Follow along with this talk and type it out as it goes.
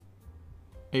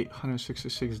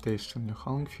866 days to New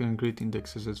Hong. Fear and greed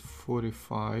index is at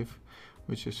 45,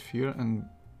 which is fear, and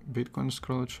Bitcoin is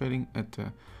currently trading at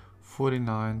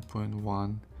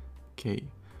 49.1k.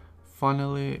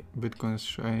 Finally, Bitcoin is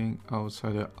trading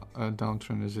outside a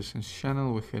downtrend resistance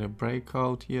channel. We had a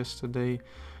breakout yesterday,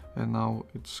 and now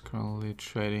it's currently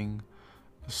trading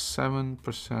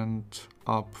 7%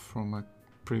 up from a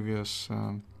previous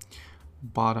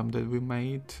bottom that we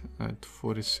made at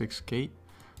 46k.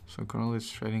 So currently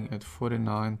it's trading at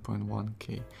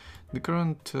 49.1k. The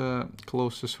current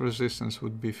closest resistance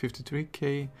would be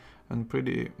 53k, and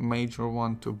pretty major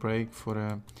one to break for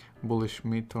a bullish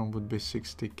midterm would be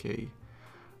 60k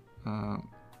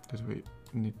that we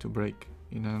need to break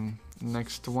in the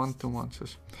next 1-2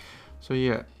 months. So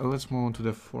yeah, let's move on to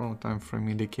the 4 time frame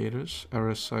indicators.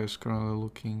 RSI is currently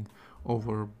looking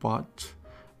overbought.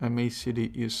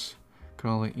 MACD is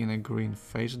currently in a green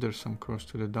phase. There's some cross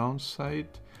to the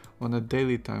downside. On a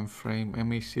daily time frame,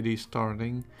 MACD is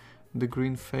starting the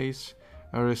green phase.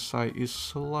 RSI is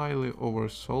slightly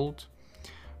oversold.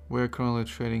 We're currently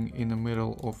trading in the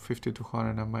middle of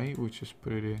 50-200 MA, which is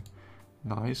pretty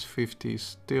nice. 50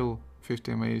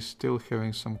 MA is still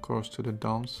having some cross to the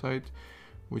downside,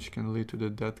 which can lead to the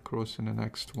dead cross in the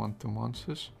next 1-2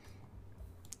 months.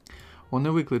 On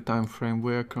a weekly time frame,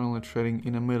 we are currently trading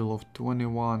in the middle of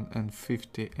 21 and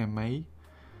 50 MA.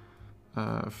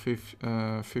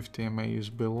 50 MA is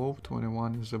below,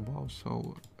 21 is above,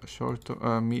 so a short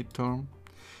midterm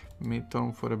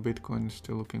for the Bitcoin is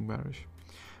still looking bearish.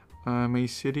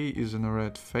 MACD is in a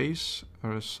red phase.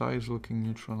 RSI is looking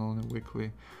neutral on the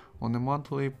weekly. On the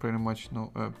monthly, pretty much no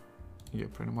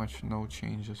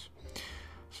changes.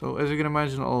 So as you can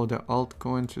imagine, all of the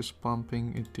altcoins is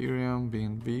pumping. Ethereum,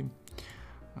 BNB,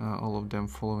 all of them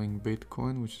following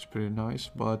Bitcoin, which is pretty nice.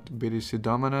 But BTC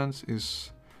dominance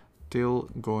is still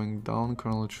going down,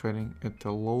 currently trading at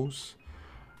the lows.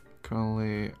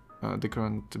 Currently, the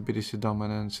current BTC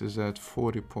dominance is at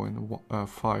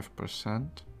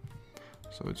 40.5%,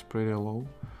 so it's pretty low.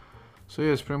 So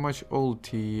yeah, it's pretty much all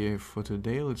TEA for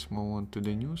today. Let's move on to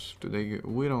the news. Today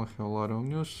we don't have a lot of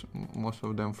news, most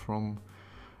of them from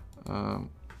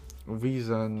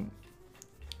Visa and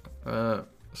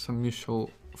some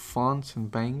mutual funds and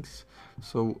banks.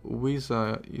 So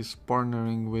Visa is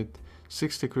partnering with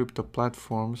 60 crypto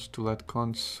platforms to let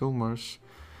consumers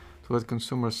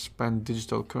spend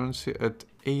digital currency at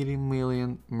 80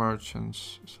 million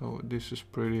merchants. So this is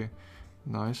pretty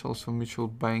nice. Also, Mutual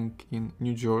Bank in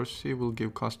New Jersey will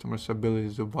give customers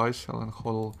ability to buy, sell, and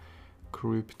hold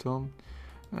crypto.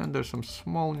 And there's some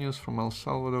small news from El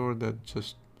Salvador that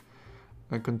just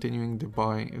continuing to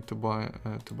buy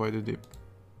the dip.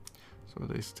 So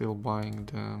they're still buying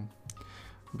the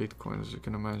Bitcoin, as you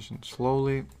can imagine,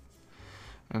 slowly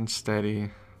and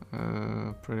steady,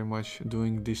 pretty much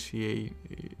doing DCA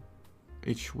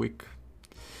each week.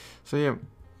 So yeah,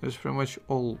 that's pretty much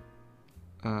all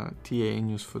TA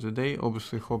news for today.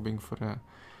 Obviously hoping for a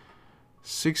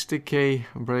 60k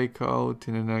breakout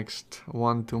in the next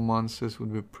 1-2 months. This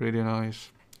would be pretty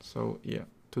nice. So yeah,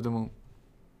 to the moon.